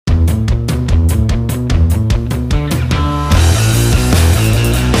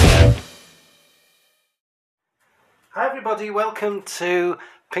everybody, welcome to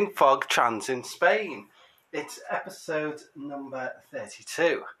Pink Fog Trans in Spain. It's episode number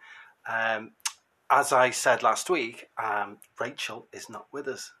 32. As I said last week, Rachel is not with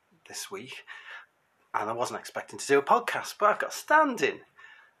us this week, and I wasn't expecting to do a podcast, but I've got stand-in.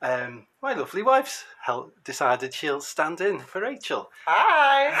 My lovely wife's decided she'll stand in for Rachel.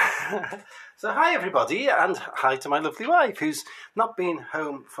 Hi! So hi everybody, and hi to my lovely wife, who's not been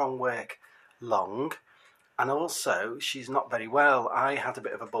home from work long. And also, she's not very well. I had a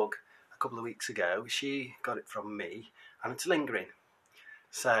bit of a bug a couple of weeks ago. She got it from me, and it's lingering.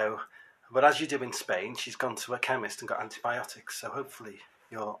 So, but as you do in Spain, she's gone to a chemist and got antibiotics. So hopefully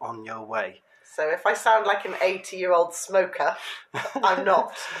you're on your way. So if I sound like an 80-year-old smoker, I'm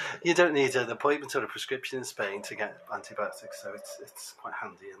not. You don't need an appointment or a prescription in Spain to get antibiotics, so it's quite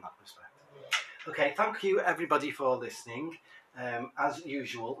handy in that respect. Okay, thank you everybody for listening. As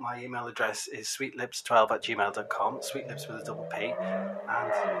usual, my email address is sweetlips12@gmail.com, sweetlips with a double P.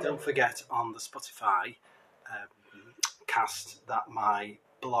 And don't forget on the Spotify cast that my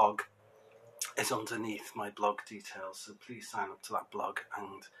blog is underneath my blog details. So please sign up to that blog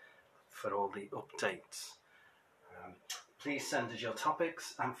and for all the updates. Please send us your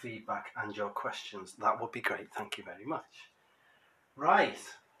topics and feedback and your questions. That would be great. Thank you very much. Right.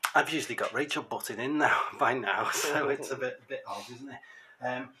 I've usually got Rachel butting in by now, so it's a bit odd, isn't it?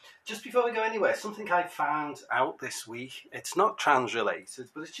 Just before we go anywhere, something I found out this week. It's not trans-related,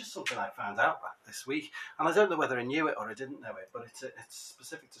 but it's just something I found out this week. And I don't know whether I knew it or I didn't know it, but it's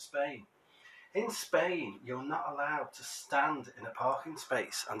specific to Spain. In Spain, you're not allowed to stand in a parking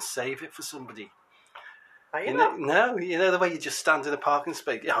space and save it for somebody. Are you not? No, you know the way you just stand in a parking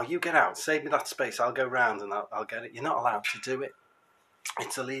space? Oh, you get out, save me that space, I'll go round and I'll get it. You're not allowed to do it.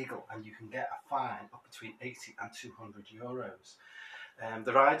 It's illegal, and you can get a fine of between 80 and 200 euros.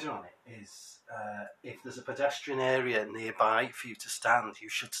 The rider on it is if there's a pedestrian area nearby for you to stand, you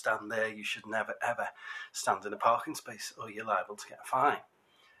should stand there. You should never, ever stand in a parking space or you're liable to get a fine.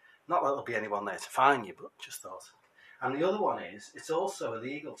 Not that there'll be anyone there to fine you, but just thought. And the other one is, it's also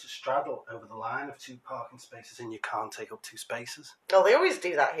illegal to straddle over the line of two parking spaces, and you can't take up two spaces. Oh, they always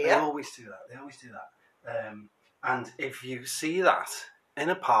do that here. They always do that. And if you see that in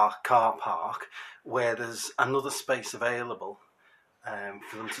a car park where there's another space available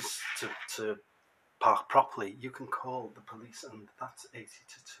for them to park properly, you can call the police, and that's 80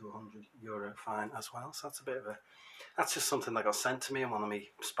 to 200 euro fine as well. So that's just something that got sent to me in one of my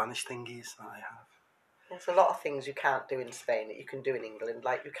Spanish thingies that I have. There's a lot of things you can't do in Spain that you can do in England,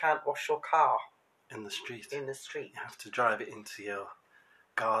 like you can't wash your car in the street. You have to drive it into your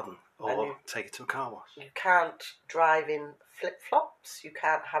garden or take it to a car wash. You can't drive in flip-flops. You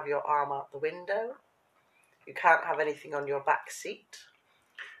can't have your arm out the window. You can't have anything on your back seat.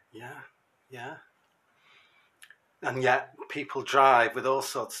 Yeah. And yet people drive with all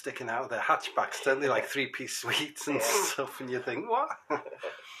sorts sticking out of their hatchbacks, don't they? Like three-piece suites and stuff, and you think, what?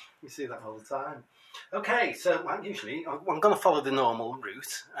 You see that all the time. Okay, so usually I'm going to follow the normal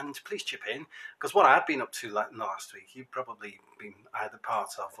route, and please chip in, because what I've been up to in the last week, you've probably been either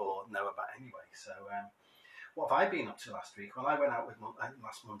part of or know about anyway. So what have I been up to last week? Well, I went out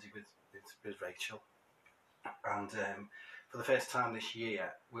last Monday with Rachel, and for the first time this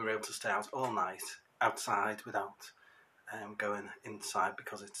year, we were able to stay out all night outside without going inside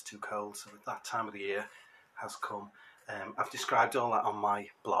because it's too cold. So that time of the year has come. I've described all that on my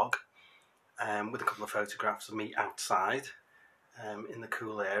blog. With a couple of photographs of me outside in the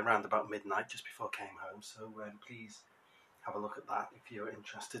cool air around about midnight just before I came home. So please have a look at that if you're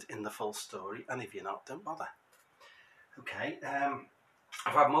interested in the full story, and if you're not, don't bother. Okay,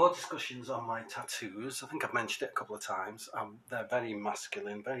 I've had more discussions on my tattoos. I think I've mentioned it a couple of times. They're very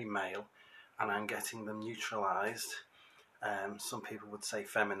masculine, very male, and I'm getting them neutralised. Some people would say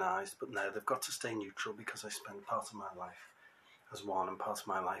feminised, but no, they've got to stay neutral because I spend part of my life as one and part of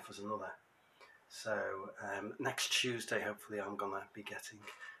my life as another. So next Tuesday, hopefully, I'm going to be getting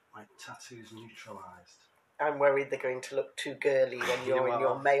my tattoos neutralised. I'm worried they're going to look too girly when you're in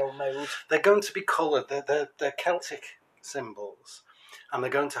your male mode. They're going to be coloured. They're Celtic symbols, and they're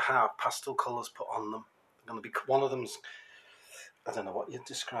going to have pastel colours put on them. They're going to be, one of them's, I don't know what you'd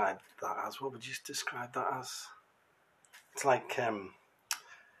describe that as. What would you describe that as? It's like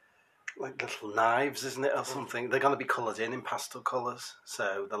little knives, isn't it, or something? They're going to be coloured in pastel colours.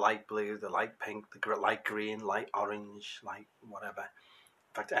 So the light blue, the light pink, the light green, light orange, light whatever.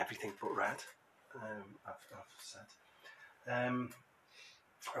 In fact, everything but red, I've said.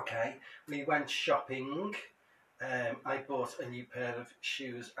 Okay, we went shopping I bought a new pair of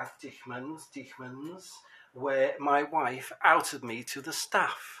shoes at Dichmann's, where my wife outed me to the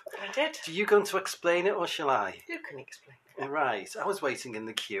staff. I did. Are you going to explain it or shall I? You can explain it. Right. I was waiting in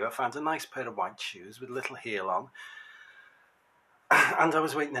the queue. I found a nice pair of white shoes with a little heel on. And I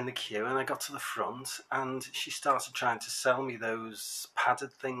was waiting in the queue and I got to the front and she started trying to sell me those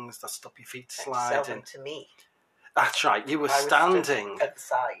padded things that stop your feet sliding. Sell them to me. That's right. You were standing at the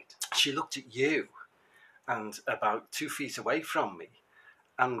side. She looked at you and about 2 feet away from me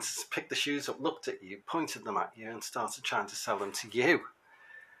and picked the shoes up, looked at you, pointed them at you and started trying to sell them to you.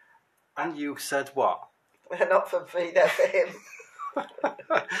 And you said what? They're not for me, they're for him.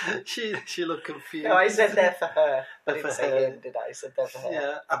 she looked confused. No, I said they're for her. I didn't say him, did I? I said they're for her.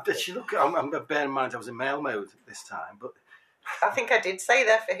 Yeah, but she looked. I'm bear in mind I was in male mode this time, but I think I did say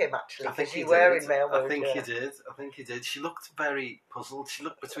they're for him actually. I think you were in male mode. I think you did. She looked very puzzled. She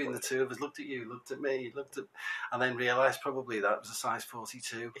looked between the two of us, looked at you, looked at me, and then realised probably that was a size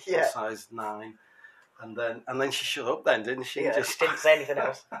 42 or size 9, and then she shut up. Then didn't she? Yeah, she didn't say anything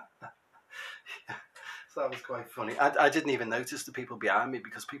else. Yeah. So that was quite funny. I didn't even notice the people behind me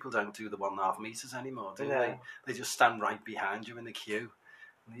because people don't do the 1.5 metres anymore, do they? They just stand right behind you in the queue.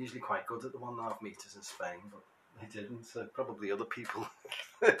 And they're usually quite good at the 1.5 metres in Spain, but they didn't. So probably other people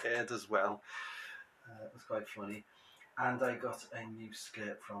heard as well. It was quite funny. And I got a new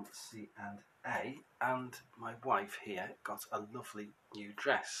skirt from C&A, and my wife here got a lovely new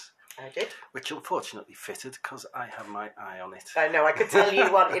dress. I did. Which unfortunately fitted because I had my eye on it. I know, I could tell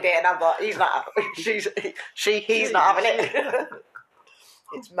you wanted it and I'm like, he's not having it.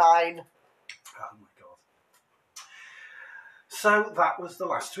 It's mine. Oh my God. So that was the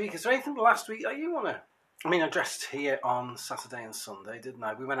last week. Is there anything last week that you want to... I mean, I dressed here on Saturday and Sunday, didn't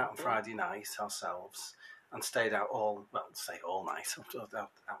I? We went out on Friday night ourselves and stayed out all night,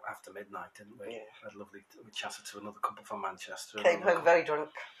 after midnight, didn't we? Yeah. We chatted to another couple from Manchester. Came home very drunk.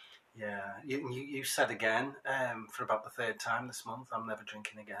 Yeah, you said again for about the third time this month, I'm never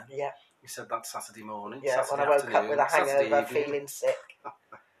drinking again. Yeah. You said that Saturday morning. Yeah, Saturday when I woke up with a hangover, feeling sick.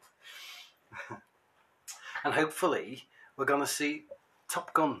 And hopefully we're going to see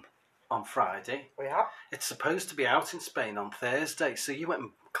Top Gun on Friday. We are. It's supposed to be out in Spain on Thursday, so you went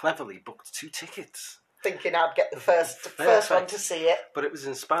and cleverly booked 2 tickets. Thinking I'd get the first one to see it. But it was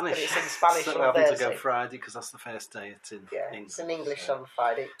in Spanish. But it's in Spanish so on we're having Thursday. to go Friday because that's the first day it's in English. It's in English on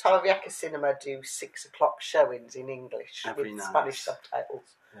Friday. Torrevieja Cinema do 6 o'clock showings in English every with night. Spanish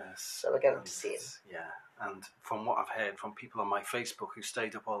subtitles. Yes. So we're going to see it. Yeah, and from what I've heard from people on my Facebook who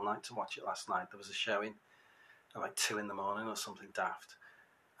stayed up all night to watch it last night, there was a showing at like 2 a.m. or something daft.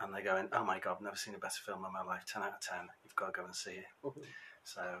 And they're going, oh my God, I've never seen a better film in my life, 10 out of 10. You've got to go and see it. Mm-hmm.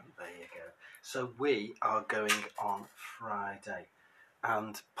 So there you go. So we are going on Friday,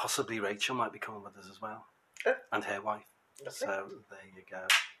 and possibly Rachel might be coming with us as well, and her wife. Okay. So there you go.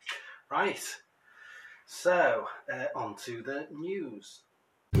 Right. So on to the news.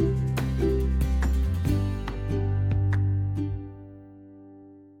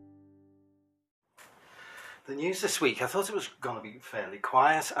 The news this week, I thought it was going to be fairly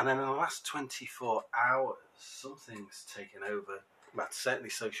quiet, and then in the last 24 hours, something's taken over. Well, certainly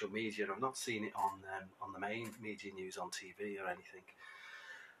social media. I've not seen it on the main media news on TV or anything,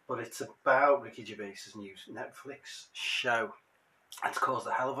 but it's about Ricky Gervais's new Netflix show. It's caused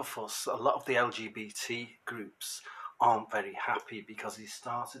a hell of a fuss. A lot of the LGBT groups aren't very happy because he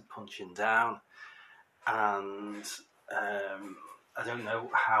started punching down, and I don't know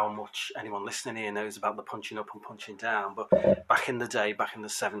how much anyone listening here knows about the punching up and punching down, but back in the day, back in the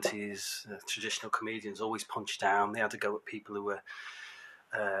 70s, traditional comedians always punched down. They had to go at people who were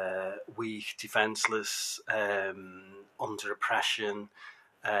weak, defenceless, under oppression.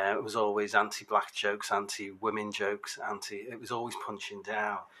 It was always anti-black jokes, anti-women jokes, it was always punching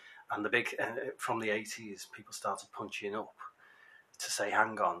down. And the big, from the 80s, people started punching up to say,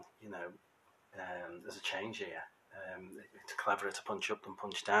 hang on, there's a change here. It's cleverer to punch up than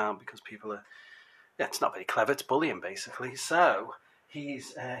punch down because people are... Yeah, it's not very clever. It's bullying, basically. So,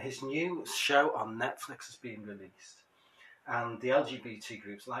 his new show on Netflix has been released. And the LGBT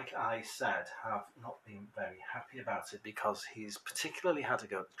groups, like I said, have not been very happy about it because he's particularly had a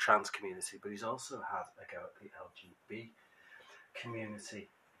go at the trans community, but he's also had a go at the LGBT community.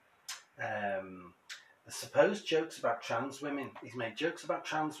 The supposed jokes about trans women, he's made jokes about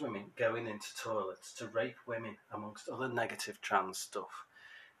trans women going into toilets to rape women, amongst other negative trans stuff.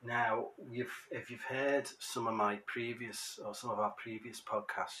 Now, if you've heard some of our previous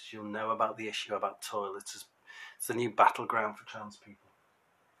podcasts, you'll know about the issue about toilets. It's the new battleground for trans people.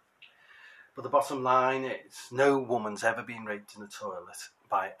 But the bottom line is, no woman's ever been raped in a toilet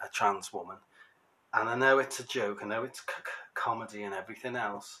by a trans woman. And I know it's a joke, I know it's comedy and everything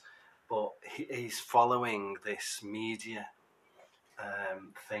else, but he's following this media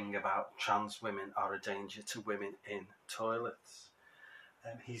thing about trans women are a danger to women in toilets.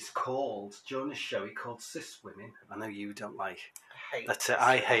 He's called, during the show, he called cis women. I know you don't like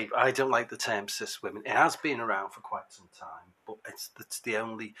I don't like the term cis women. It has been around for quite some time, but that's the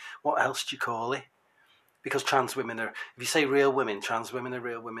only. What else do you call it? Because trans women are. If you say real women, trans women are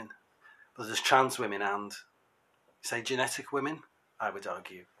real women. But there's trans women and say genetic women. I would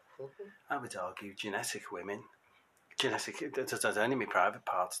argue. Mm-hmm. I would argue genetic women. Genetic. There's only my private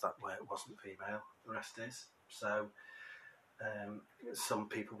parts that wasn't female. The rest is. So some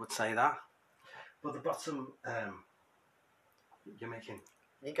people would say that. But the bottom.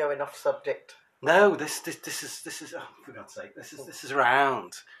 You're going off subject. No, this is oh, for God's sake, this is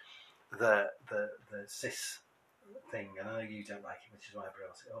around the cis thing, and I know you don't like it, which is why I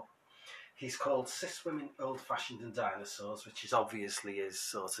brought it up. He's called cis women old-fashioned and dinosaurs, which is obviously is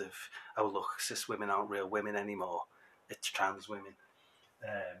sort of, oh look, cis women aren't real women anymore. It's trans women,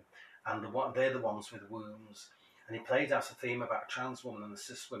 and they're the ones with wombs. And he played out a theme about a trans woman and a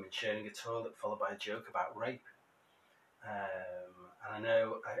cis women sharing a toilet, followed by a joke about rape. And I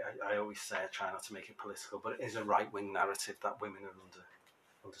know I always say I try not to make it political, but it is a right-wing narrative that women are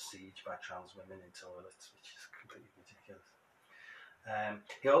under siege by trans women in toilets, which is completely ridiculous.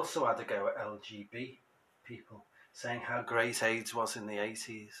 He also had a go at LGB people, saying how great AIDS was in the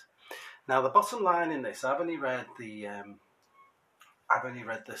 80s. Now, the bottom line in this, I've only read the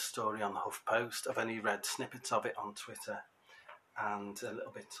story on the HuffPost. I've only read snippets of it on Twitter and a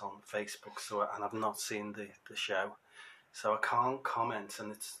little bit on Facebook. And I've not seen the show, so I can't comment.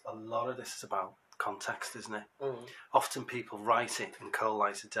 And it's a lot of this is about context, isn't it? Mm. Often people write it in cold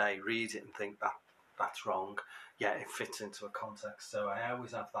light of day, read it, and think that's wrong. Yeah, it fits into a context. So I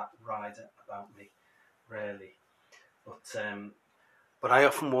always have that rider about me, really. But I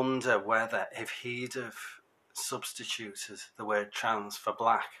often wonder whether if he'd have substituted the word trans for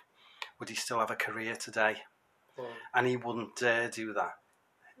black, would he still have a career today? Mm. And he wouldn't dare do that.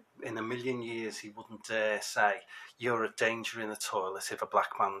 In a million years, he wouldn't dare say, you're a danger in the toilet if a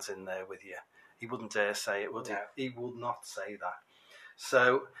black man's in there with you. He wouldn't dare say it, would he? He would not say that.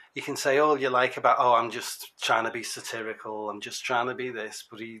 So you can say all you like about, oh, I'm just trying to be satirical, I'm just trying to be this,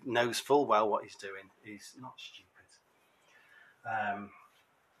 but he knows full well what he's doing. He's not stupid.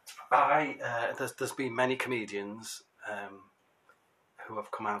 There's been many comedians who have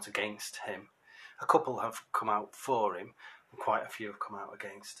come out against him. A couple have come out for him, and quite a few have come out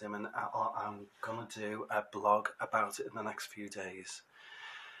against him, and I'm going to do a blog about it in the next few days,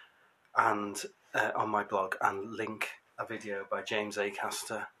 and on my blog, and link a video by James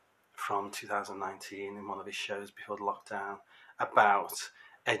Acaster from 2019 in one of his shows before the lockdown about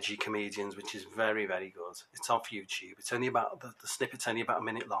edgy comedians, which is very, very good. It's off YouTube. It's only about the snippet's only about a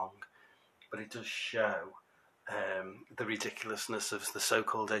minute long, but it does show the ridiculousness of the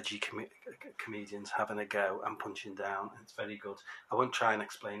so-called edgy comedians having a go and punching down. It's very good. I won't try and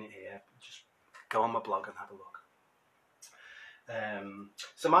explain it here. Just go on my blog and have a look.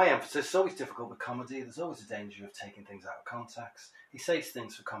 So my emphasis is always difficult with comedy. There's always a danger of taking things out of context. He says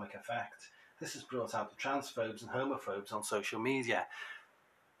things for comic effect. This has brought out the transphobes and homophobes on social media.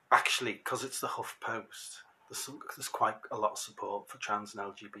 Actually, because it's the HuffPost, there's quite a lot of support for trans and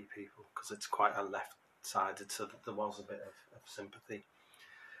LGBT people, because it's quite a left-sided, so that there was a bit of sympathy.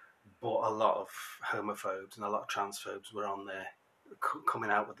 But a lot of homophobes and a lot of transphobes were on there coming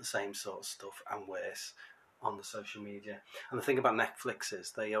out with the same sort of stuff and worse on the social media. And the thing about Netflix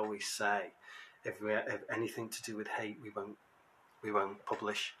is they always say if anything to do with hate, we won't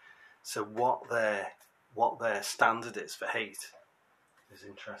publish. So what their standard is for hate is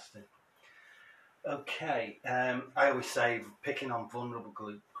interesting. Okay, I always say picking on vulnerable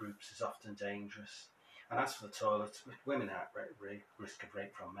groups is often dangerous. And as for the toilets, women are at risk of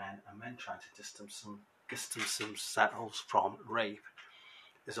rape from men, and men trying to distance themselves from rape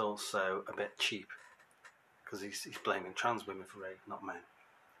is also a bit cheap, because he's blaming trans women for rape, not men.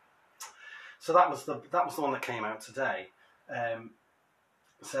 So that was the one that came out today. And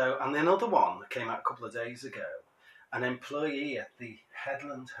then another one that came out a couple of days ago. An employee at the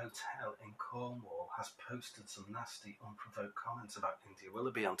Headland Hotel in Cornwall has posted some nasty, unprovoked comments about India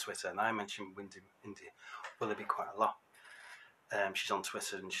Willoughby on Twitter, and I mentioned India Willoughby quite a lot. She's on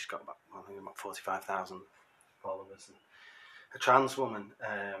Twitter and she's got about 45,000 followers. And a trans woman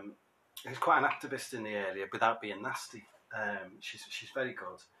who's quite an activist in the area without being nasty. She's very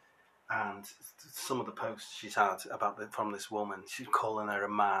good. And some of the posts she's had from this woman, she's calling her a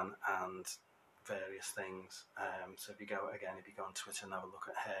man and various things. So if you go on Twitter and have a look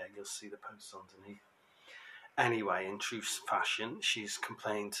at her, you'll see the posts underneath. Anyway, in true fashion, she's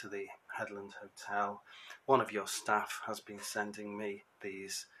complained to the Headland Hotel. One of your staff has been sending me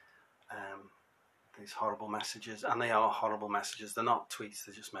these horrible messages, and they are horrible messages. They're not tweets;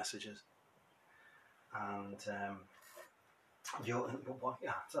 they're just messages. And that's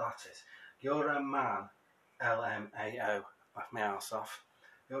it. You're a man, LMAO. Laugh my ass off.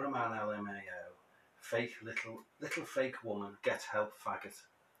 You're a man, LMAO. Fake little fake woman. Get help, faggot.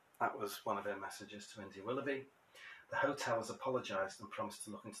 That was one of her messages to India Willoughby. The hotel has apologised and promised to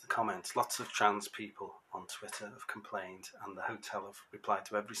look into the comments. Lots of trans people on Twitter have complained, and the hotel have replied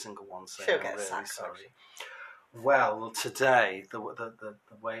to every single one saying, "I'm really sorry." Well, today, the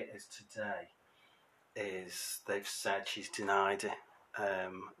way it is today is they've said she's denied it.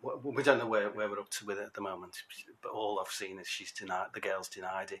 We don't know where we're up to with it at the moment, but all I've seen is the girl's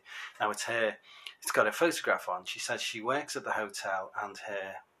denied it. Now it's got a photograph on. She says she works at the hotel and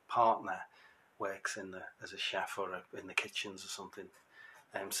her partner works as a chef or in the kitchens or something.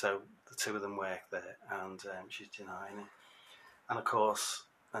 So the two of them work there, and she's denying it. And of course,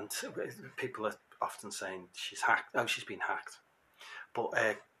 people are often saying she's hacked. Oh, she's been hacked. But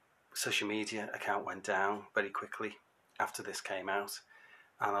her social media account went down very quickly after this came out,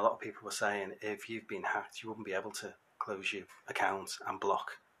 and a lot of people were saying if you've been hacked, you wouldn't be able to close your account and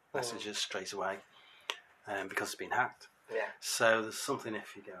block messages straight away, because it's been hacked. Yeah. So there's something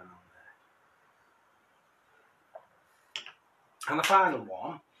iffy going on there. And the final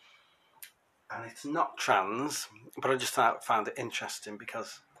one, and it's not trans, but I just found it interesting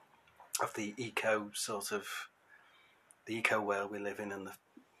because of the eco world we live in, and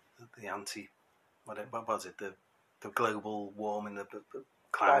the anti, what was it, the global warming, the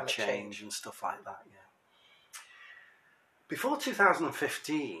climate change and stuff like that. Yeah. Before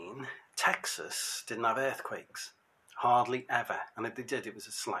 2015, Texas didn't have earthquakes, hardly ever, and if they did, it was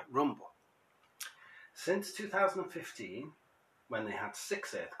a slight rumble. Since 2015, when they had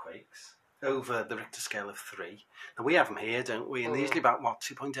 6 earthquakes over the Richter scale of 3, and we have them here, don't we? And they're usually about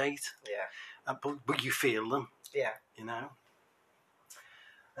 2.8. Yeah. But you feel them. Yeah. You know.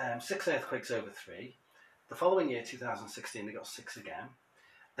 6 earthquakes over 3. The following year, 2016, they got 6 again.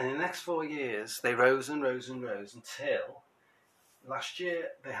 And in the next 4 years, they rose and rose and rose until last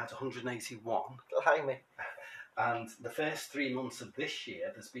year they had 181. Blimey. And the first 3 months of this year,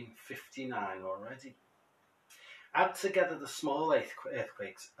 there's been 59 already. Add together the small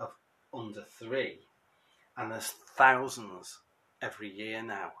earthquakes of under 3, and there's thousands every year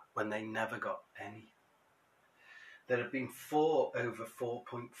now when they never got any. There have been 4 over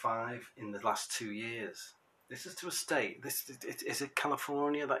 4.5 in the last 2 years. This is to a state. Is it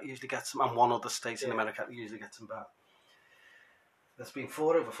California that usually gets them, and one other state in America that usually gets them back. There's been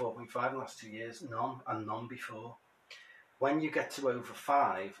 4 over 4.5 in the last 2 years, none before. When you get to over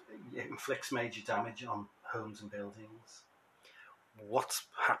 5, it inflicts major damage on homes and buildings. What's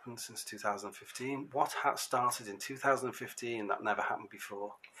happened since 2015? What started in 2015 that never happened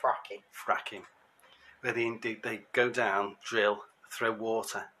before? Fracking. Where they go down, drill, throw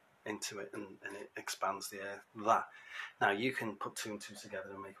water into it, and it expands the earth. Now you can put 2 and 2 together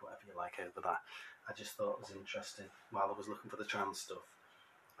and make whatever you like over that. I just thought it was interesting. While I was looking for the trans stuff,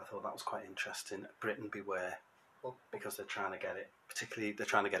 I thought that was quite interesting. Britain beware, because they're trying to get it. Particularly, they're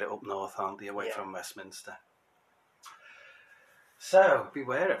trying to get it up north, aren't they, away from Westminster. So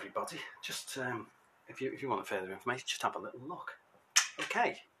beware, everybody. Just if you want further information, just have a little look.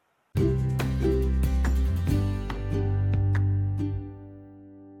 Okay.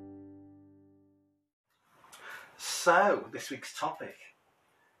 So this week's topic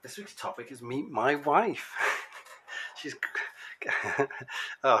is meet my wife. She's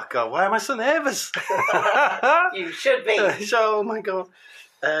oh God, why am I so nervous? You should be. Oh my God.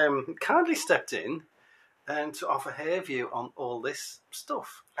 Kindly stepped in to offer her view on all this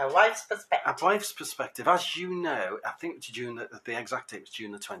stuff. A wife's perspective. A wife's perspective. As you know, I think the exact date was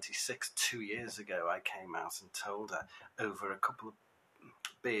June the 26th, 2 years ago, I came out and told her over a couple of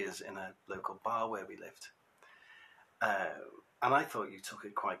beers in a local bar where we lived. And I thought you took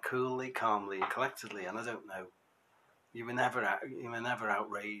it quite coolly, calmly, and collectedly, and I don't know, you were never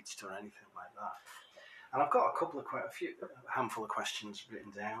outraged or anything like that. And I've got a handful of questions written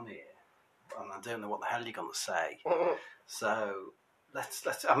down here, and I don't know what the hell you're going to say. So let's.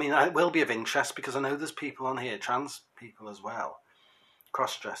 I mean, it will be of interest because I know there's people on here, trans people as well,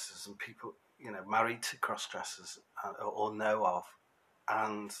 cross-dressers and people, married to cross-dressers or know of,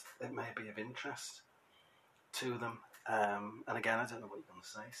 and it may be of interest to them. And again, I don't know what you're going to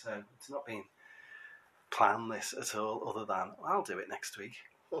say, so it's not been planned this at all, other than I'll do it next week.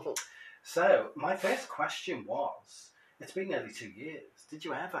 So, my first question was, it's been nearly 2 years. Did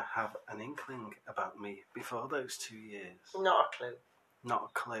you ever have an inkling about me before those 2 years? Not a clue. Not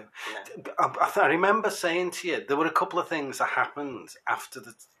a clue. No. I remember saying to you, there were a couple of things that happened after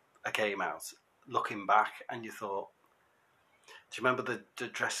I came out, looking back, and you thought, do you remember the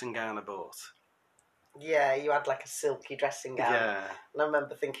dressing gown I bought? Yeah, you had like a silky dressing gown. Yeah. And I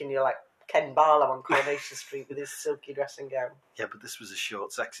remember thinking you're like Ken Barlow on Coronation Street with his silky dressing gown. Yeah, but this was a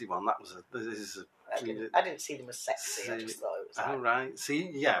short, sexy one. I didn't see them as sexy. I just thought it was like... Oh, right. See,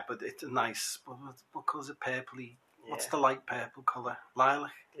 yeah, but it's a nice... What colour's it? Purpley? Yeah. What's the light purple colour?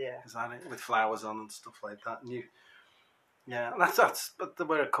 Lilac? Yeah. Is that it? With flowers on and stuff like that. And yeah, that's... But there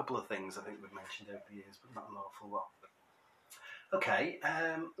were a couple of things I think we've mentioned over the years, but not an awful lot. Okay,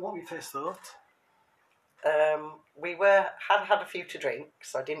 what were your first thoughts? We had a few to drink,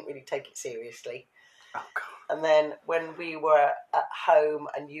 so I didn't really take it seriously. Oh, God. And then when we were at home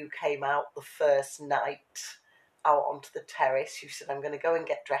and you came out the first night out onto the terrace, you said, I'm going to go and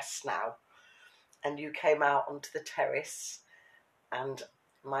get dressed now. And you came out onto the terrace, and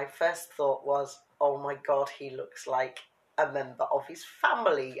my first thought was, oh my God, he looks like a member of his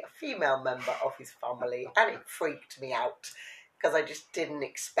family, a female member of his family. And it freaked me out because I just didn't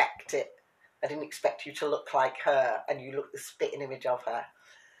expect it. I didn't expect you to look like her, and you look the spitting image of her.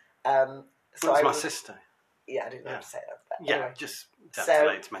 So it was my sister. Yeah, I didn't know how to say that. But yeah, anyway. just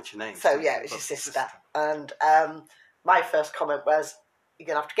delayed to mention names. So yeah, it was your sister. And my first comment was, you're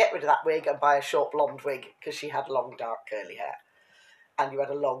going to have to get rid of that wig and buy a short blonde wig, because she had long, dark, curly hair. And you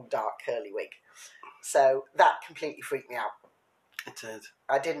had a long, dark, curly wig. So that completely freaked me out. It did.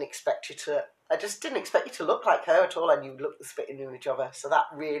 I just didn't expect you to look like her at all, and you looked the spitting image of her. So that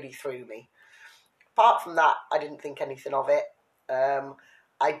really threw me. Apart from that, I didn't think anything of it.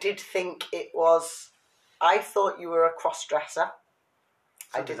 I did think I thought you were a cross-dresser.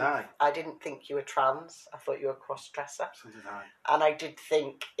 So did I. I didn't think you were trans. I thought you were a cross-dresser. So did I. And I did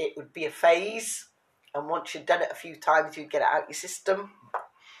think it would be a phase. And once you'd done it a few times, you'd get it out your system.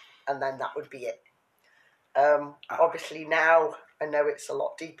 And then that would be it. Obviously now, I know it's a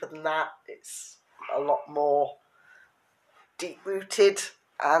lot deeper than that. It's a lot more deep-rooted.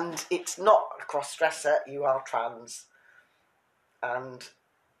 And it's not a cross-dresser. You are trans. And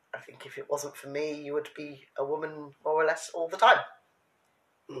I think if it wasn't for me, you would be a woman more or less all the time.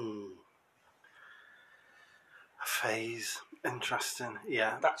 A phase. Interesting.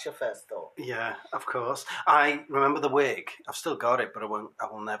 Yeah. That's your first thought. Yeah, of course. I remember the wig. I've still got it, but I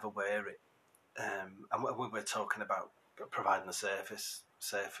will never wear it. And we were talking about providing a service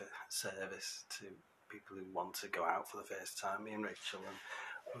to people who want to go out for the first time. Me and Rachel,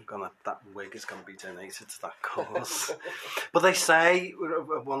 and that wig is going to be donated to that cause. But they say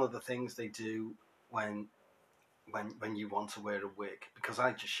one of the things they do when you want to wear a wig, because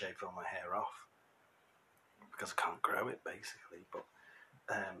I just shaved all my hair off because I can't grow it basically, but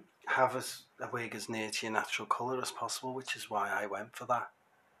have a wig as near to your natural colour as possible, which is why I went for that.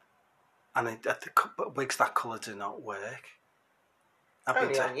 And but wigs that colour do not work.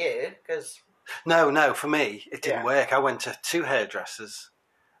 Only on you, because... No, for me, it didn't work. I went to 2 hairdressers.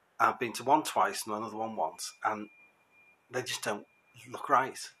 I've been to one twice and another one once, and they just don't look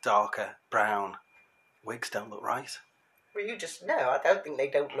right. Darker, brown wigs don't look right. Well, I don't think they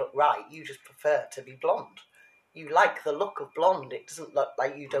don't look right. You just prefer to be blonde. You like the look of blonde. It doesn't look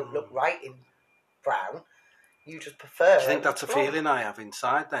like you don't look right in brown. You just prefer. Do you think that's a feeling I have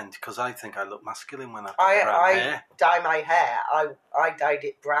inside then? Because I think I look masculine when I put brown hair. I dye my hair. I dyed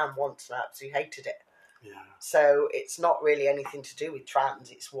it brown once and I absolutely hated it. Yeah. So it's not really anything to do with trans.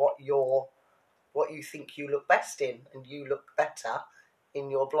 It's what you think you look best in, and you look better in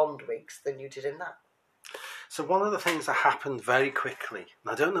your blonde wigs than you did in that. So one of the things that happened very quickly,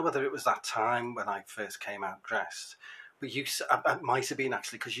 and I don't know whether it was that time when I first came out dressed, but it might have been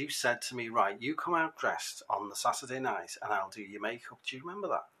actually, because you said to me, right, you come out dressed on the Saturday night and I'll do your makeup. Do you remember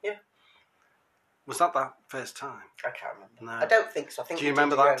that? Yeah. Was that first time? I can't remember. No. I don't think so. I think. Do you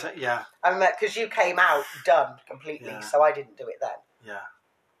remember that? Yeah. I remember, because you came out done completely, so I didn't do it then. Yeah.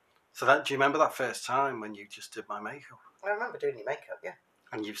 So do you remember that first time when you just did my makeup? I remember doing your makeup, yeah.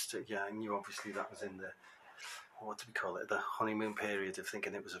 And and you obviously, that was in the, what do we call it, the honeymoon period of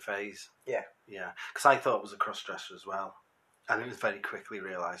thinking it was a phase. Yeah. Yeah, because I thought it was a cross-dresser as well. And it was very quickly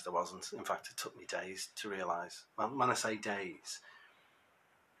realised I wasn't. In fact, it took me days to realise. When I say days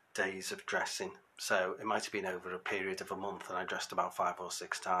of dressing. So it might have been over a period of a month, and I dressed about 5 or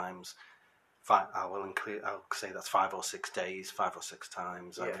 6 times. I'll say that's 5 or 6 days, 5 or 6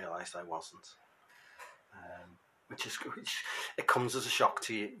 times. I realised I wasn't. Which it comes as a shock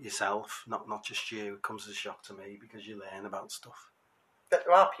to yourself, not just you. It comes as a shock to me, because you learn about stuff. But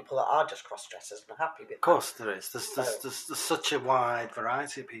there are people that are just cross-dressers and are happy with that. Of course there is. There's such a wide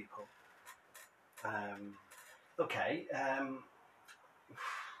variety of people. Okay.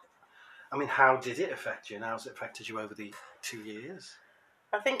 I mean, how did it affect you and how has it affected you over the 2 years?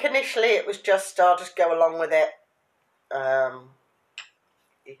 I think initially it was just, I'll just go along with it.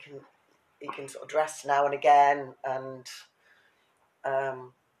 You can sort of dress now and again, and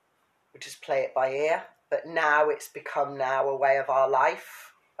we just play it by ear. But now it's become a way of our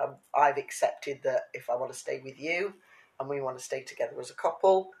life. I've accepted that if I want to stay with you and we want to stay together as a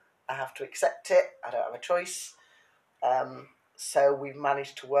couple, I have to accept it. I don't have a choice. So we've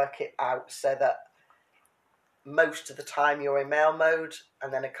managed to work it out so that most of the time you're in male mode,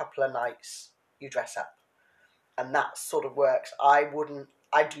 and then a couple of nights you dress up. And that sort of works. I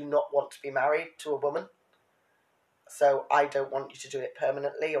do not want to be married to a woman. So I don't want you to do it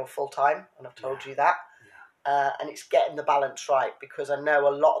permanently or full time. And I've told you that. Yeah. And it's getting the balance right, because I know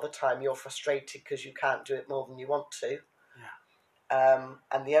a lot of the time you're frustrated because you can't do it more than you want to. Yeah.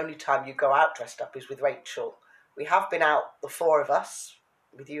 And the only time you go out dressed up is with Rachel. We have been out, the four of us,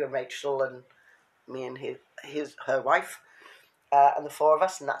 with you and Rachel and me and her wife, and the four of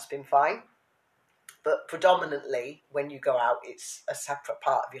us, and that's been fine. But predominantly, when you go out, it's a separate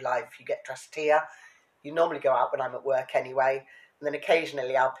part of your life. You get dressed here. You normally go out when I'm at work anyway, and then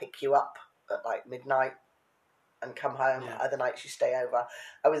occasionally I'll pick you up at like midnight and come home. Yeah. Other nights you stay over.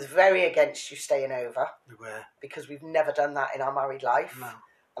 I was very against you staying over. You were. Because we've never done that in our married life. No.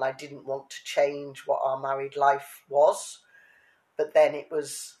 And I didn't want to change what our married life was. But then it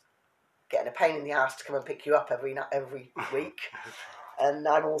was getting a pain in the ass to come and pick you up every week. And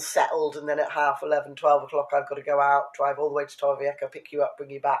I'm all settled, and then at 11:30, 12 o'clock I've got to go out, drive all the way to Torrevieja, pick you up, bring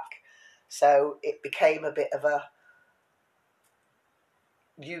you back. So it became a bit of a,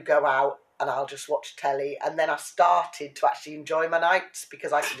 you go out and I'll just watch telly. And then I started to actually enjoy my nights,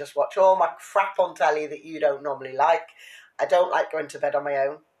 because I can just watch all my crap on telly that you don't normally like. I don't like going to bed on my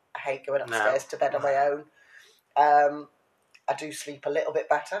own. I hate going upstairs to bed on my own. I do sleep a little bit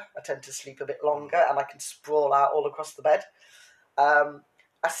better. I tend to sleep a bit longer, and I can sprawl out all across the bed.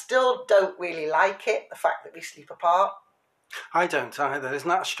 I still don't really like it, the fact that we sleep apart. I don't either. Isn't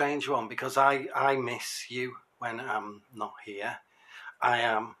that a strange one? Because I miss you when I'm not here.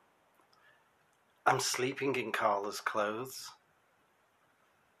 I'm sleeping in Carla's clothes.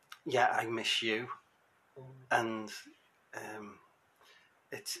 Yeah, I miss you. And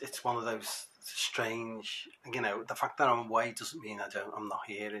it's one of those strange, the fact that I'm away doesn't mean I'm not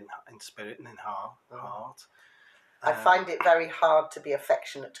here in spirit and in heart. I find it very hard to be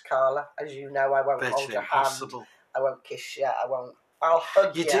affectionate to Carla. As you know, I won't hold your hand. I won't kiss you. I'll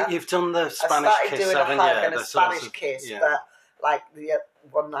hug you. You've done the Spanish kiss, haven't you? I started doing a hug and a Spanish kiss, but like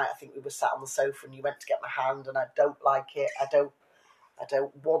one night I think we were sat on the sofa and you went to get my hand, and I don't like it. I don't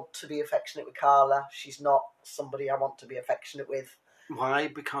want to be affectionate with Carla. She's not somebody I want to be affectionate with. Why?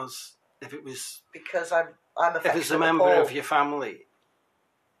 Because because I'm affectionate. If it's a member of your family.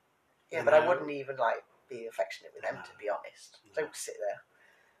 Yeah, but I wouldn't even be affectionate with them, to be honest. Don't sit there.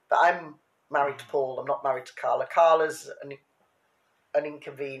 But I'm married to Paul. I'm not married to Carla. Carla's an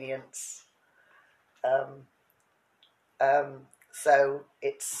inconvenience. So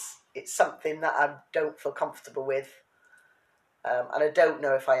it's something that I don't feel comfortable with, and I don't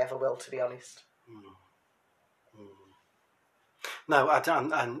know if I ever will, to be honest. No, I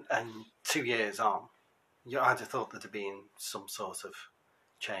don't. And 2 years on, I'd have thought there'd have been some sort of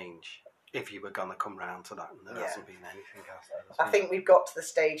change if you were going to come round to that, and there hasn't been anything else. I think we've got to the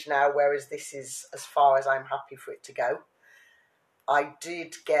stage now, whereas this is as far as I'm happy for it to go. I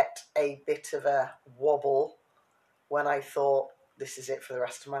did get a bit of a wobble when I thought, this is it for the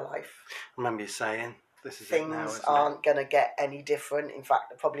rest of my life. I remember you saying, this is things it now, Things aren't going to get any different. In fact,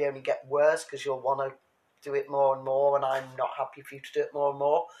 they'll probably only get worse, because you'll want to do it more and more, and I'm not happy for you to do it more and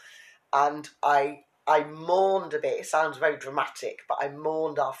more. And I mourned a bit. It sounds very dramatic, but I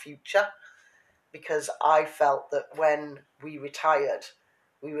mourned our future, because I felt that when we retired,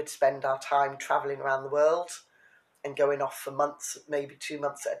 we would spend our time travelling around the world and going off for months, maybe 2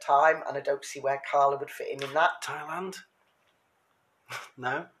 months at a time, and I don't see where Carla would fit in that. Thailand?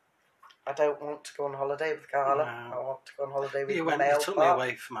 No? I don't want to go on holiday with Carla. No. I want to go on holiday with my male part. You took me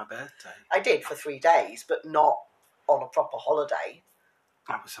away for my birthday. I did, for 3 days, but not on a proper holiday.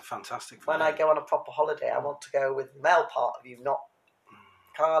 That was a fantastic When I go on a proper holiday, I want to go with the male part of you, not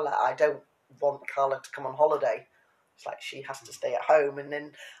Carla. I don't want Carla to come on holiday. It's like she has to stay at home. And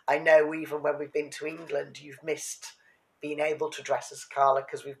then I know even when we've been to England, you've missed being able to dress as Carla,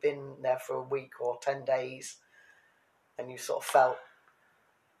 because we've been there for a week or 10 days, and you sort of felt...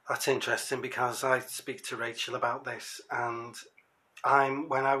 That's interesting, because I speak to Rachel about this, and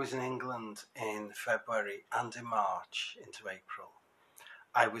When I was in England in February and in March into April,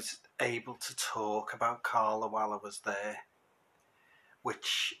 I was able to talk about Carla while I was there,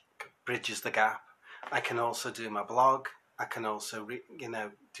 which bridges the gap. I can also do my blog. I can also,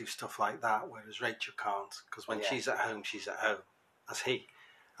 do stuff like that, whereas Rachel can't, because when she's at home, as he.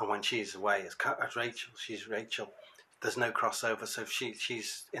 And when she's away as Rachel, she's Rachel. There's no crossover, so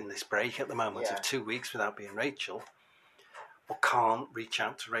she's in this break at the moment of 2 weeks without being Rachel, but can't reach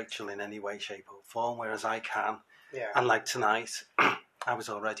out to Rachel in any way, shape or form, whereas I can. Yeah. And like tonight, I was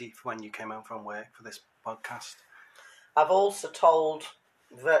all ready for when you came home from work for this podcast. I've also told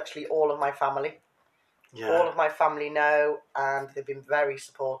virtually all of my family. Yeah. All of my family know, and they've been very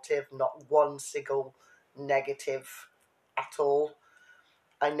supportive, not one single negative at all.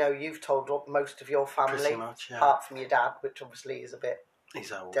 I know you've told most of your family, pretty much, yeah. Apart from your dad, which obviously is a bit...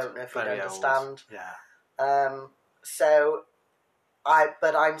 He's old. Don't know if very you'd understand. Old. Yeah.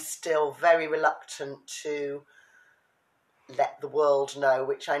 But I'm still very reluctant to let the world know,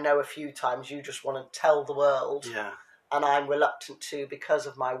 which I know a few times you just want to tell the world. Yeah. And I'm reluctant to because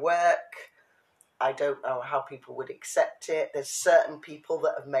of my work. I don't know how people would accept it. There's certain people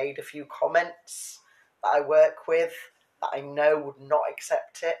that have made a few comments that I work with that I know would not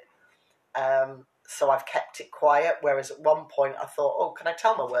accept it. So I've kept it quiet, whereas at one point I thought, oh, can I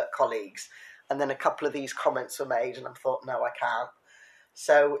tell my work colleagues? And then a couple of these comments were made and I thought, no, I can't.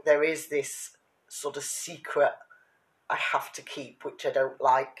 So there is this sort of secret I have to keep, which I don't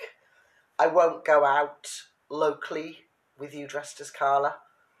like. I won't go out locally with you dressed as Carla.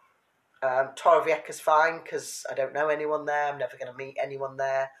 Torrevieja's fine because I don't know anyone there. I'm never going to meet anyone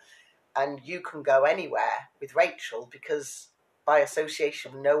there. And you can go anywhere with Rachel because by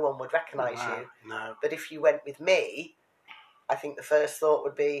association no one would recognise you. No. But if you went with me, I think the first thought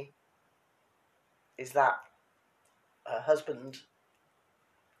would be, is that her husband?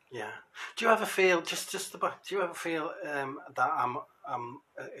 Yeah. Do you ever feel that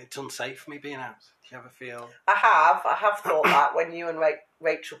it's unsafe for me being out? Do you ever feel? I have thought that when you and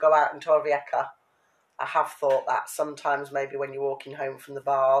Rachel go out in Torrevieja. I have thought that sometimes maybe when you're walking home from the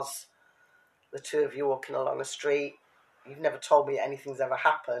bars, the two of you walking along a street, you've never told me anything's ever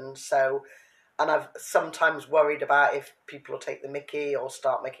happened. So, and I've sometimes worried about if people will take the mickey or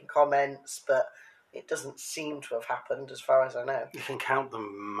start making comments, but it doesn't seem to have happened as far as I know. You can count the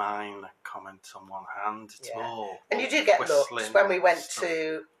minor comments on one hand. It's more. And you do get looks when we went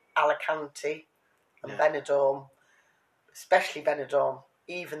to Alicante and Benidorm, especially Benidorm,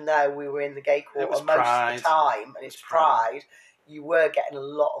 even though we were in the gay quarter most of the time, and it's Pride, you were getting a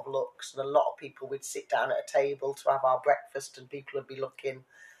lot of looks, and a lot of people would sit down at a table to have our breakfast, and people would be looking.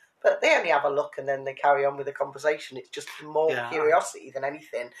 But they only have a look, and then they carry on with the conversation. It's just more curiosity than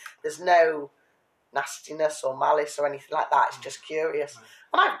anything. There's no nastiness or malice or anything like that. It's just curious.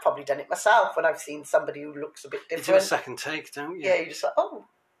 And I've probably done it myself when I've seen somebody who looks a bit different. You do a second take, don't you? Yeah, you're just like, oh,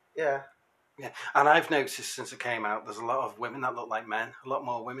 yeah. Yeah, and I've noticed since it came out, there's a lot of women that look like men. A lot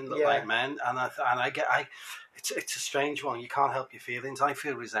more women look like men, it's a strange one. You can't help your feelings. I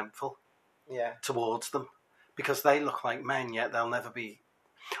feel resentful, towards them because they look like men, yet they'll never be.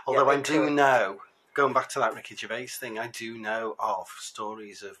 Although I do know, going back to that Ricky Gervais thing, I do know of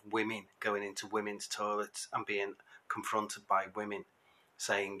stories of women going into women's toilets and being confronted by women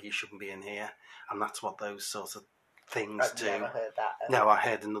saying you shouldn't be in here, and that's what those sorts of things I've never heard that. No, I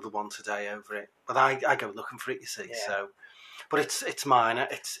heard another one today over it, but I go looking for it. You see, so, but it's minor.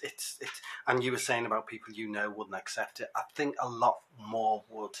 It's and you were saying about people you know wouldn't accept it. I think a lot more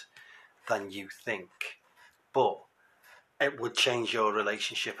would than you think, but it would change your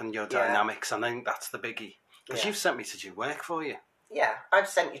relationship and your dynamics. And I think that's the biggie because you've sent me to do work for you. Yeah, I've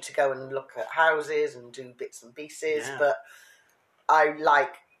sent you to go and look at houses and do bits and pieces, but I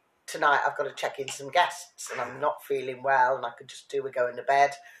like. Tonight I've got to check in some guests and I'm not feeling well and I could just do with going to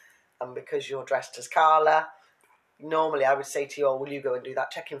bed. And because you're dressed as Carla, normally I would say to you, oh, will you go and do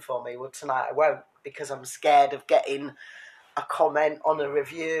that check-in for me? Well, tonight I won't because I'm scared of getting a comment on a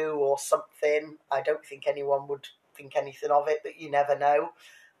review or something. I don't think anyone would think anything of it, but you never know.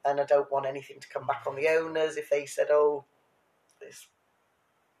 And I don't want anything to come back on the owners if they said, oh, this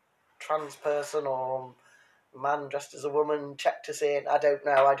trans person or man dressed as a woman checked us in. I don't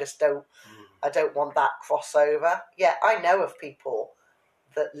know. I just don't. I don't want that crossover. Yeah, I know of people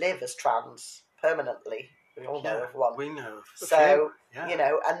that live as trans permanently. We all know of one. We know of a so few. you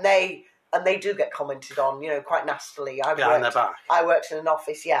know, and they do get commented on. You know, quite nastily. I worked in an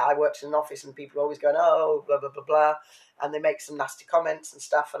office. Yeah, I worked in an office, and people are always going, "Oh, blah blah blah blah," and they make some nasty comments and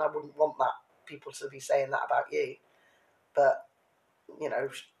stuff. And I wouldn't want that people to be saying that about you. But you know,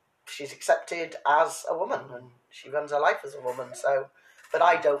 she's accepted as a woman and she runs her life as a woman. So, but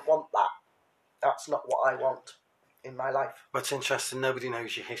I don't want that. That's not what I want in my life. But it's interesting. Nobody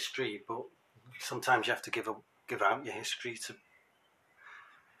knows your history, but sometimes you have to give out your history to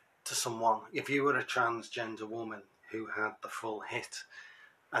someone. If you were a transgender woman who had the full hit,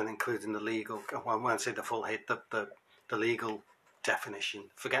 and including the legal, well, when I say the full hit, the legal definition,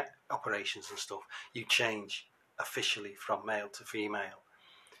 forget operations and stuff, you change officially from male to female,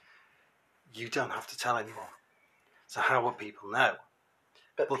 you don't have to tell anyone. So how would people know?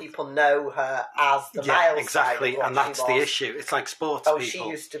 But people know her as the male exactly, side of what and that's she the was. issue. It's like sports people. She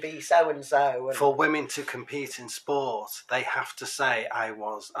used to be so and so. For women to compete in sport, they have to say, I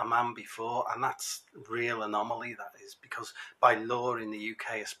was a man before, and that's a real anomaly, that is, because by law in the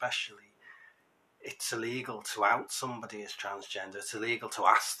UK especially, it's illegal to out somebody as transgender. It's illegal to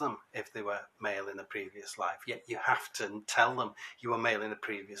ask them if they were male in a previous life, yet you have to tell them you were male in a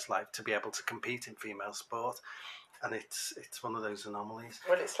previous life to be able to compete in female sport. And it's one of those anomalies.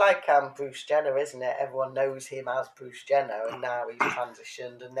 Well, it's like Bruce Jenner, isn't it? Everyone knows him as Bruce Jenner, and now he's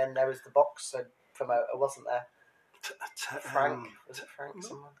transitioned. And then there was the boxer promoter, wasn't there? Frank, was it Frank?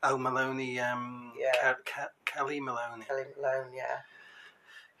 Someone? Oh, Maloney. Kelly Maloney. Kelly Malone, yeah.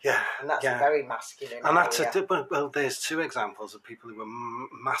 Yeah, and that's very masculine. And that's well. There's two examples of people who were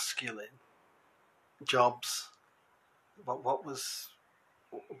masculine jobs. What was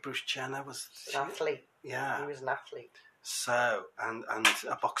Bruce Jenner was an athlete. Yeah, he was an athlete. So and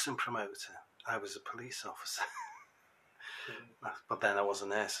a boxing promoter. I was a police officer, but then I was a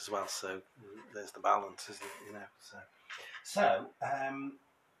nurse as well. So there's the balance, isn't it? You know. So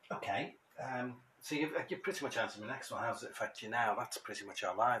okay. So you've pretty much answered my next one. How does it affect you now? That's pretty much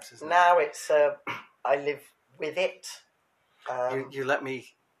our lives, isn't it? Now it's I live with it. You let me.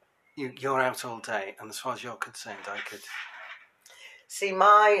 You're out all day, and as far as you're concerned, I could. See,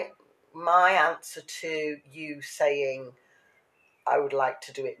 my answer to you saying I would like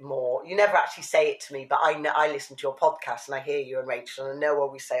to do it more. You never actually say it to me, but I know, I listen to your podcast and I hear you and Rachel, and I know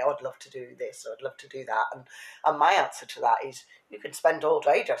always say, oh, I'd love to do this or I'd love to do that. And my answer to that is you can spend all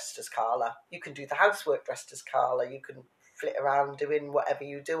day dressed as Carla. You can do the housework dressed as Carla. You can flit around doing whatever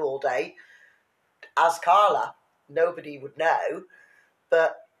you do all day as Carla. Nobody would know,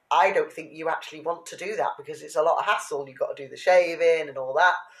 but I don't think you actually want to do that because it's a lot of hassle. You've got to do the shaving and all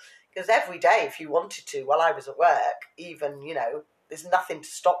that. Because every day, if you wanted to, while I was at work, even, there's nothing to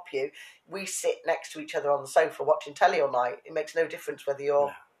stop you. We sit next to each other on the sofa watching telly all night. It makes no difference whether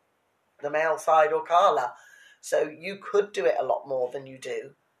you're the male side or Carla. So you could do it a lot more than you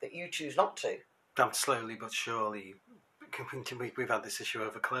do, but you choose not to. I'm slowly but surely. We've had this issue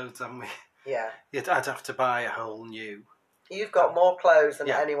over clothes, haven't we? Yeah. I'd have to buy a whole new. You've got more clothes than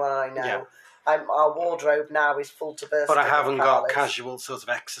anyone I know. Yeah. Our wardrobe now is full to bursting. But I haven't got casual sort of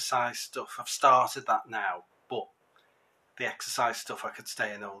exercise stuff. I've started that now, but the exercise stuff I could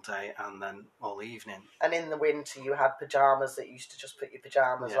stay in all day and then all evening. And in the winter you had pyjamas that you used to just put your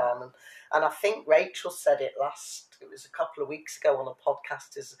pyjamas on. And I think Rachel said it it was a couple of weeks ago on a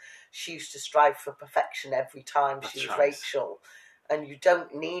podcast, is she used to strive for perfection every time she was Rachel. And you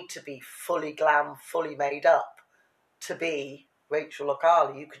don't need to be fully glam, fully made up to be Rachel or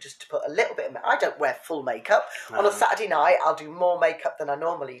Carla. You could just put a little bit of makeup. I don't wear full makeup. No. On a Saturday night, I'll do more makeup than I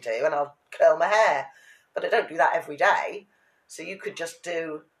normally do, and I'll curl my hair. But I don't do that every day. So you could just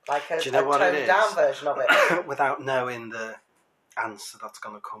do like a toned down version of it. Without knowing the answer that's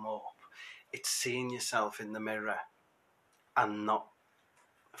going to come up, it's seeing yourself in the mirror and not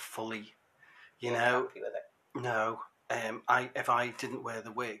fully, happy with it. No. If I didn't wear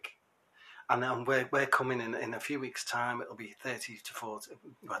the wig, and we're coming in a few weeks' time, it'll be 30 to 40.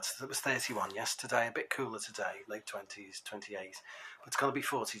 Well, it was 31 yesterday, a bit cooler today, late 20s, 28. But it's going to be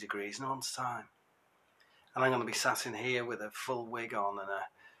 40 degrees in a month's time. And I'm going to be sat in here with a full wig on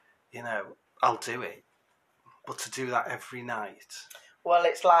and I'll do it. But to do that every night. Well,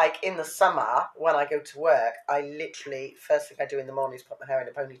 it's like in the summer, when I go to work, I literally, first thing I do in the morning is put my hair in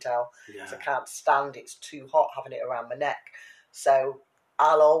a ponytail. Because I can't stand it's too hot having it around my neck. So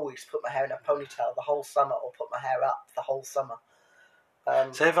I'll always put my hair in a ponytail the whole summer or put my hair up the whole summer.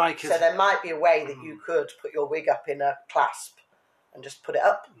 So if I could... So there might be a way that you could put your wig up in a clasp and just put it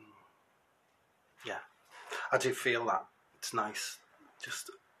up. Yeah. I do feel that. It's nice. Just,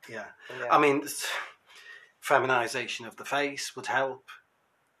 yeah. I mean, feminisation of the face would help,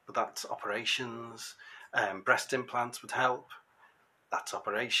 but that's operations. Breast implants would help. That's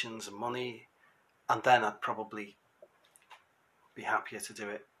operations and money. And then I'd probably be happier to do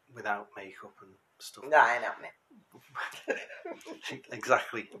it without makeup and stuff. No, I know.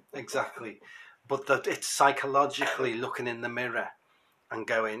 Exactly. But that it's psychologically looking in the mirror and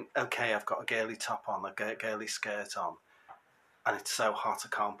going, okay, I've got a girly top on, a girly skirt on, and it's so hot I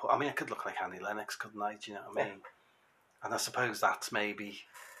can't put. I mean, I could look like Annie Lennox, couldn't I? Do you know what I mean? And I suppose that's maybe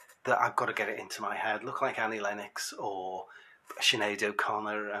that I've got to get it into my head. Look like Annie Lennox or Sinead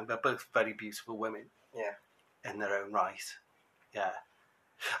O'Connor, and they're both very beautiful women. Yeah. In their own right. Yeah.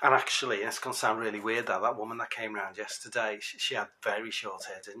 And actually, it's going to sound really weird that woman that came round yesterday, she had very short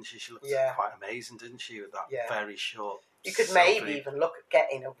hair, didn't she? She looked quite amazing, didn't she, with that very short. You could maybe even look at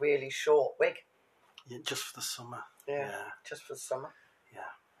getting a really short wig. Yeah, just for the summer. Yeah. Just for the summer. Yeah.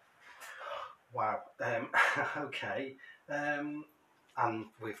 Wow. Okay. And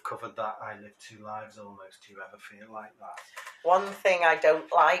we've covered that I live two lives almost. Do you ever feel like that? One thing I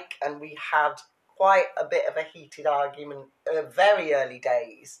don't like, and we had quite a bit of a heated argument very early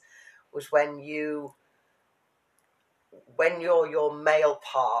days, was when you're your male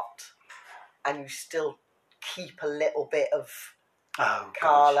part and you still keep a little bit of Carla.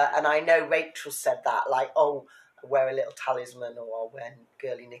 Gosh. And I know Rachel said that, like, oh, I wear a little talisman or I'll wear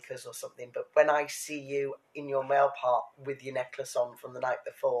girly knickers or something. But when I see you in your male part with your necklace on from the night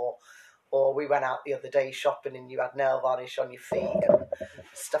before, or we went out the other day shopping and you had nail varnish on your feet and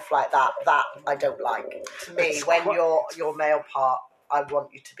stuff like that, that I don't like. To me, you're your male part, I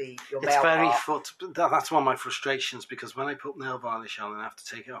want you to be your male part. That's one of my frustrations, because when I put nail varnish on, I have to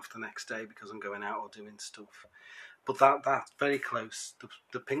take it off the next day because I'm going out or doing stuff. But that's very close.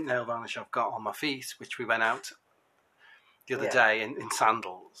 The pink nail varnish I've got on my feet, which we went out the other day in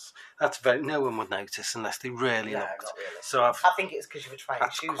sandals, that's no one would notice unless they really looked. Not really. So I think it's because you were trying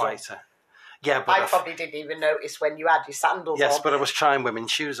shoes on. Yeah, but I probably didn't even notice when you had your sandals on. Yes, but I was trying women's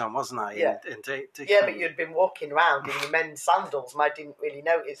shoes on, wasn't I? Yeah. But you'd been walking around in your men's sandals and I didn't really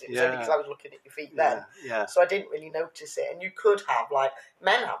notice it. It was only because I was looking at your feet then. Yeah. So I didn't really notice it. And you could have, like,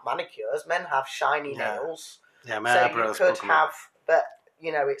 men have manicures, men have shiny nails. Yeah, my eyebrows. So you could have, but,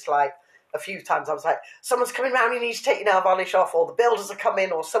 you know, it's like, a few times I was like, someone's coming round, you need to take your nail varnish off, or the builders are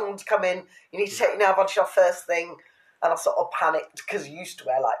coming, or someone's coming, you need to take your nail varnish off first thing. And I sort of panicked because I used to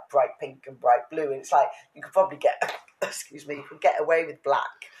wear like bright pink and bright blue, and it's like you could probably get, you could get away with black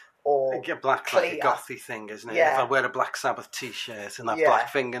or get black clear. Like a gothy thing, isn't it? Yeah. If I wear a Black Sabbath t-shirt and have black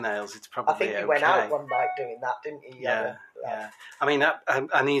fingernails, it's probably okay. I think you went out one night doing that, didn't you? Yeah. I mean,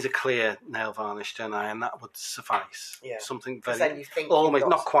 I need a clear nail varnish, don't I? And that would suffice. Yeah. Something very then you think almost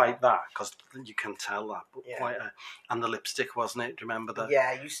not quite that, because you can tell that, but yeah. And the lipstick, wasn't it? Do you remember that?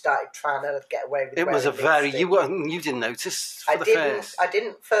 Yeah, you started trying to get away with. It was a very lipstick. You didn't notice. I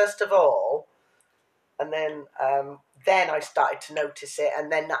didn't first of all, and then I started to notice it,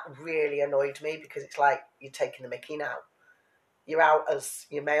 and then that really annoyed me because it's like you're taking the mickey now. You're out as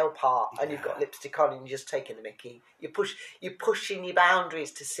your male part, and you've got lipstick on, and you're just taking the mickey. You're pushing your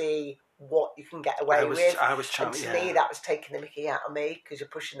boundaries to see what you can get away with. I was trying. And to me, that was taking the mickey out of me because you're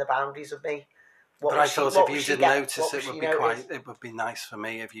pushing the boundaries of me. But I thought if you didn't notice, it would be nice for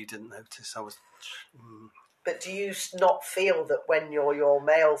me if you didn't notice. But do you not feel that when you're your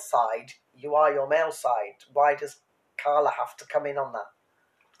male side, you are your male side? Why does Carla have to come in on that?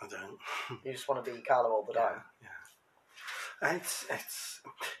 I don't. You just want to be Carla all the time. Yeah. It's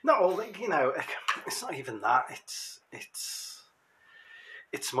not all, you know. It's not even that.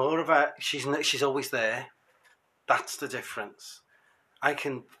 It's more of a she's always there. That's the difference. I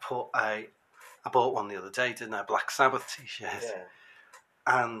can put I bought one the other day, didn't I? A Black Sabbath t-shirt,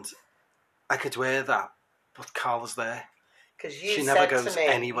 and I could wear that, but Carla's there. Because she never goes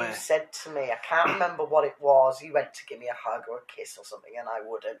anywhere. You said to me, I can't remember what it was. You went to give me a hug or a kiss or something, and I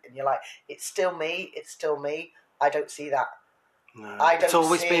wouldn't. And you're like, it's still me. It's still me. I don't see that. No, it's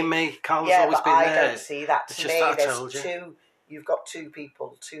always been me. Carla's always been there. I don't see that. To me, there's two. You've got two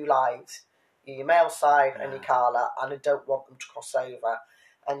people, two lives. You're your male side and your Carla, and I don't want them to cross over.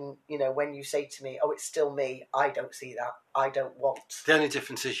 And, you know, when you say to me, oh, it's still me, I don't see that. I don't want. The only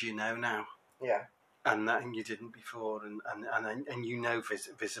difference is you know now. Yeah. And you didn't before, and you know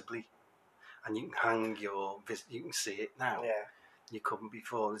visibly, and you can hang you can see it now. Yeah. You couldn't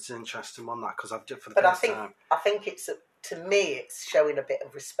before. It's an interesting one, that, because I've just for the first time. I think to me it's showing a bit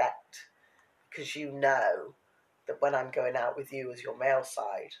of respect, because you know that when I'm going out with you as your male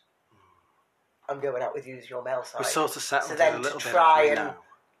side, I'm going out with you as your male side. We sort of settled then a little to bit.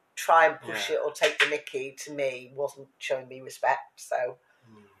 try and push it or take the mickey, to me wasn't showing me respect. So,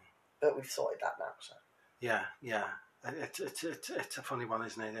 but we've sorted that now. So yeah. It's a funny one,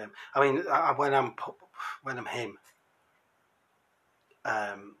 isn't it? I mean, when I'm him,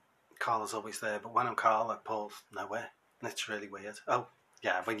 Carla's always there, but when I'm Carla, Paul's nowhere. And it's really weird. Oh,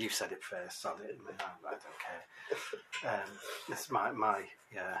 yeah, when you said it first, I don't care. It's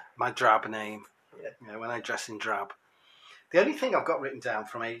my drab name. Yeah. You know, when I dress in drab, The only thing I've got written down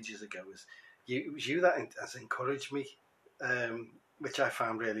from ages ago was it was you that has encouraged me, which I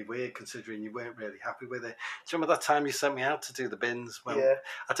found really weird considering you weren't really happy with it. Do you remember that time you sent me out to do the bins? Well, yeah.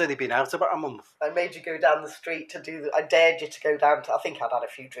 I'd only been out about a month. I made you go down the street to do I dared you to go down to, I think I'd had a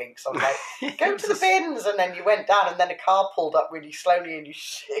few drinks. I was like, go to the bins, and then you went down, and then a car pulled up really slowly, and you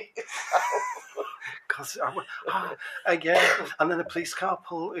shit yourself. Yeah, and then a police car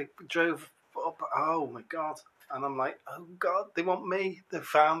drove up. Oh my God. And I'm like, oh God, they want me. They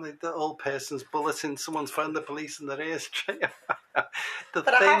found the old person's bulletin. Someone's phoned the police and they're here straight.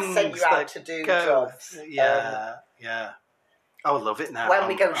 But I have sent you out to do jobs. Yeah, yeah. I would love it now. When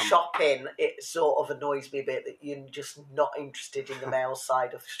we go shopping, it sort of annoys me a bit that you're just not interested in the male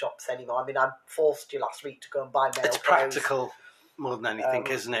side of the shops anymore. I mean, I forced you last week to go and buy male It's practical more than anything,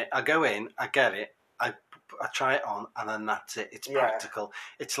 isn't it? I go in, I get it, I try it on, and then that's it. It's practical.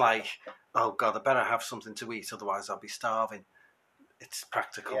 It's like, oh God, I better have something to eat, otherwise I'll be starving. It's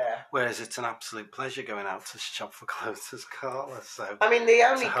practical. Yeah. Whereas it's an absolute pleasure going out to shop for clothes as Carla. So I mean, the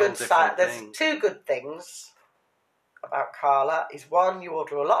only good side, there's two good things about Carla is one, you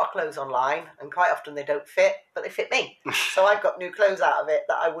order a lot of clothes online and quite often they don't fit, but they fit me. So I've got new clothes out of it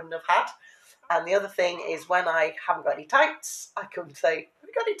that I wouldn't have had. And the other thing is when I haven't got any tights, I can say, have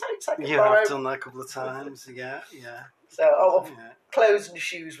you got any tights I can borrow? You have done that a couple of times, yeah. So clothes and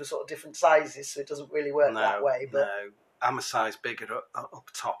shoes were sort of different sizes, so it doesn't really work that way. But no, I'm a size bigger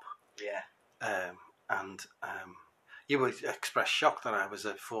up top. Yeah. And you were expressed shock that I was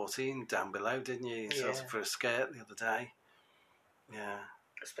at 14 down below, didn't you? Yeah. For a skirt the other day. Yeah.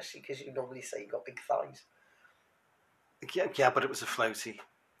 Especially because you normally say you got big thighs. Yeah, but it was a floaty,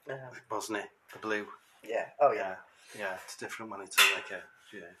 wasn't it? The blue. Yeah. Oh yeah. Yeah, it's different when it's like a,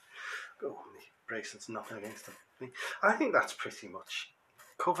 oh, the bracelet's nothing against the thing. I think that's pretty much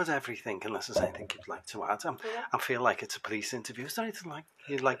covered everything, unless there's anything you'd like to add. I feel like it's a police interview. Is there anything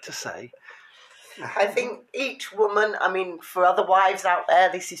you'd like to say? I think each woman, I mean, for other wives out there,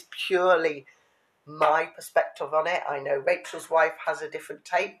 this is purely my perspective on it. I know Rachel's wife has a different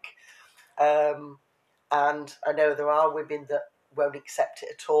take. And I know there are women that won't accept it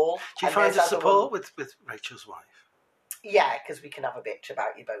at all. Do you find a support with Rachel's wife? Yeah, because we can have a bitch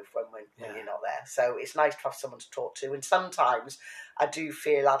about you both when you're not there. So it's nice to have someone to talk to. And sometimes I do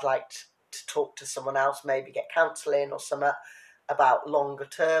feel I'd like to talk to someone else, maybe get counselling or something about longer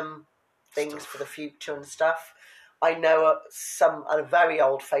term things for the future and stuff. I know a very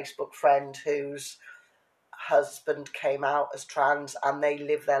old Facebook friend whose husband came out as trans and they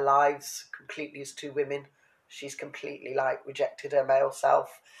live their lives completely as two women. She's completely rejected her male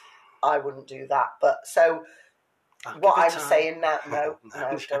self. I wouldn't do that. But so what I'm saying now, no,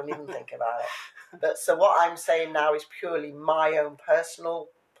 don't even think about it. But so what I'm saying now is purely my own personal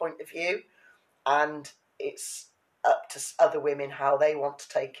point of view, and it's up to other women how they want to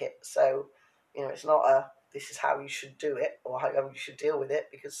take it. So, it's not this is how you should do it or how you should deal with it,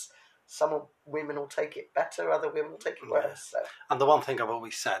 because some women will take it better, other women will take it worse. So. And the one thing I've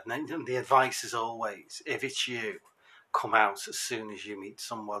always said, and the advice is always, if it's you, come out as soon as you meet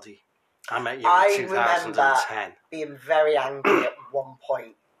somebody. I met you in 2010. I remember being very angry at one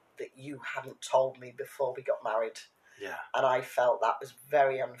point that you hadn't told me before we got married. Yeah. And I felt that was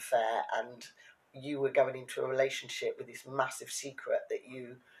very unfair, and you were going into a relationship with this massive secret that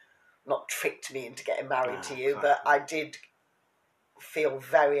you not tricked me into getting married to you, but I did feel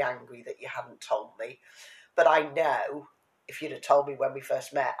very angry that you hadn't told me. But I know if you'd have told me when we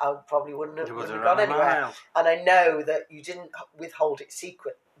first met, I probably wouldn't have gone anywhere. And I know that you didn't withhold it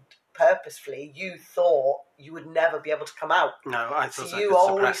secret purposefully. You thought you would never be able to come out. No, I thought so you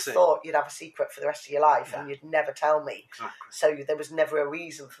always thought you'd have a secret for the rest of your life, and you'd never tell me. Exactly. So there was never a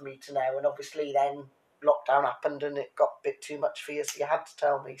reason for me to know. And obviously then lockdown happened and it got a bit too much for you, so you had to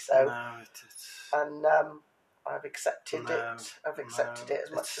tell me. So and I've accepted it. I've accepted it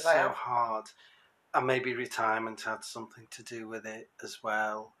as much as I have. It's so hard. And maybe retirement had something to do with it as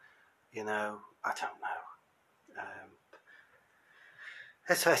well. I don't know.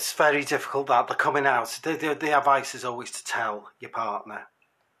 It's very difficult that they're coming out. The advice is always to tell your partner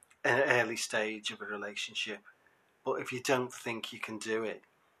in an early stage of a relationship. But if you don't think you can do it,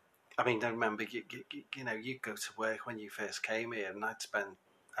 I mean, I remember you'd go to work when you first came here, and I'd spend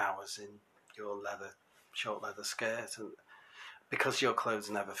hours in your short leather skirt, and because your clothes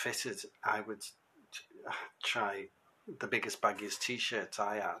never fitted, I would try the biggest, baggiest t-shirts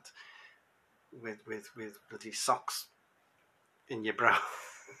I had with bloody socks in your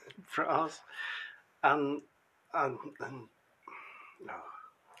bras, and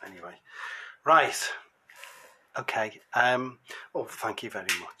anyway, right, okay. Thank you very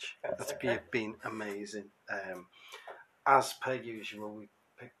much. You've been amazing. as per usual,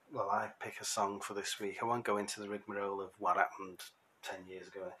 I pick a song for this week. I won't go into the rigmarole of what happened 10 years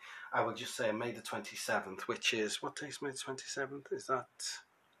ago. I will just say May the 27th, which is, what day is May the 27th? Is that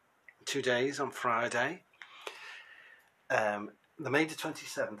 2 days on Friday? The May the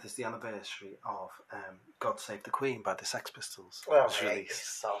 27th is the anniversary of God Save the Queen by the Sex Pistols. Well, was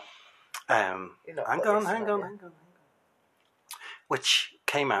released. Hang on. Which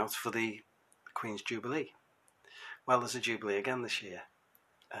came out for the Queen's Jubilee. Well, there's a Jubilee again this year.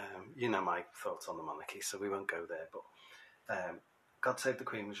 You know my thoughts on the monarchy, so we won't go there. But God Save the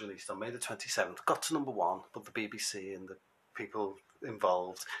Queen was released on May the 27th. Got to number 1, but the BBC and the people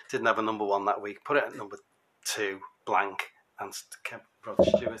involved didn't have a number 1 that week. Put it at number 2, blank, and kept Rod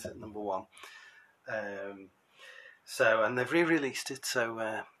Stewart at number 1. And they've re-released it,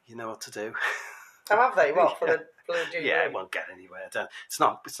 so you know what to do. Oh, have they? What, for the Jubilee? Yeah, it won't get anywhere. It's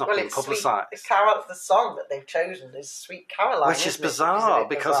not being publicised. The song that they've chosen is Sweet Caroline, which is bizarre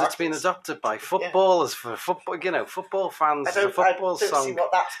because it's been adopted by footballers for football. You know, football fans. I don't see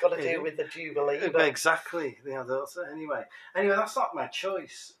what that's got to do with the Jubilee. But... Exactly. Anyway, that's not my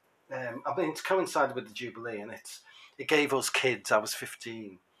choice. I mean, it's coincided with the Jubilee, and it gave us kids. I was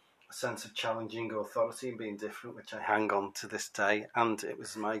 15. A sense of challenging authority and being different, which I hang on to this day, and it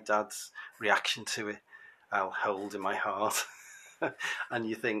was my dad's reaction to it I'll hold in my heart. And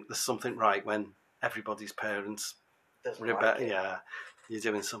you think there's something right when everybody's parents you're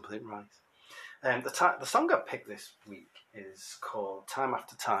doing something right. The song I picked this week is called Time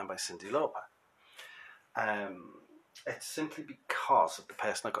After Time by Cyndi Lauper. It's simply because of the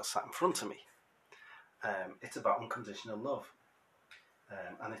person I got sat in front of me. It's about unconditional love.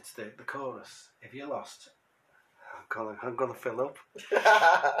 And it's the chorus. If you're lost, I'm gonna fill up.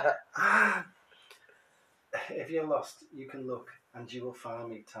 If you're lost, you can look and you will find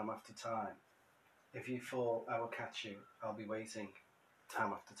me time after time. If you fall, I will catch you. I'll be waiting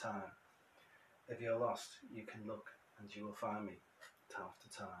time after time. If you're lost, you can look and you will find me time after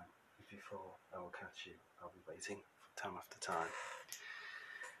time. If you fall, I will catch you. I'll be waiting time after time.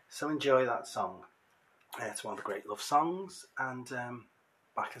 So enjoy that song. It's one of the great love songs, and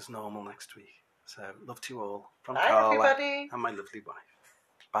back as normal next week. So love to you all from Carla everybody. And my lovely wife.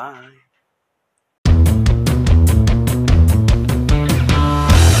 Bye.